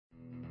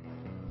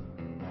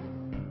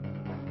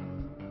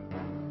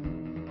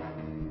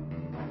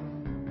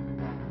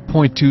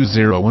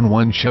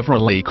2011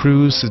 Chevrolet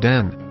Cruze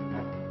sedan.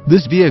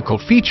 This vehicle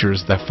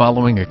features the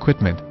following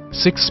equipment: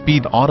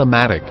 6-speed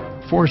automatic,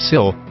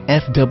 4-sill,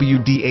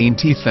 FWD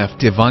anti-theft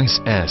device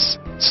S,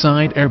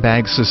 side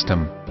airbag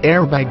system,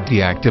 airbag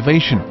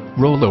deactivation,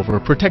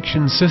 rollover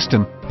protection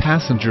system,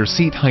 passenger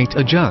seat height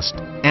adjust,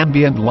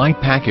 ambient light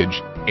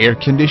package, air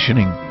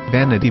conditioning,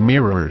 vanity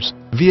mirrors,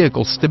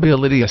 vehicle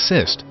stability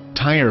assist,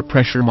 tire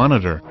pressure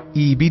monitor,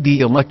 EBD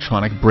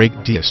electronic brake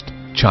disc,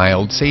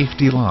 child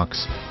safety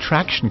locks,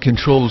 traction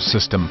control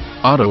system,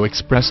 auto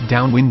express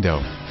down window,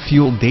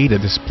 fuel data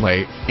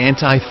display,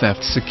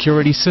 anti-theft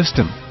security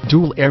system,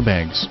 dual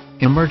airbags,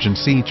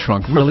 emergency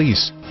trunk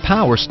release,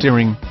 power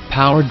steering,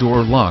 power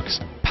door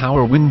locks,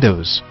 power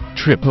windows,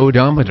 trip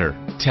odometer,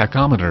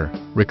 tachometer,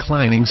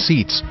 reclining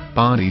seats,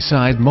 body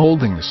side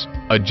moldings,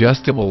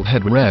 adjustable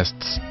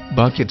headrests,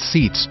 bucket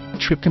seats,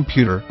 trip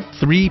computer,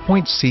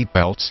 3-point seat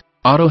belts,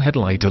 auto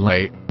headlight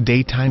delay,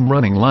 daytime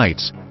running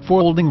lights,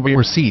 folding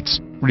rear seats,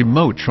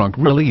 remote trunk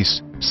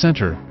release,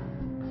 center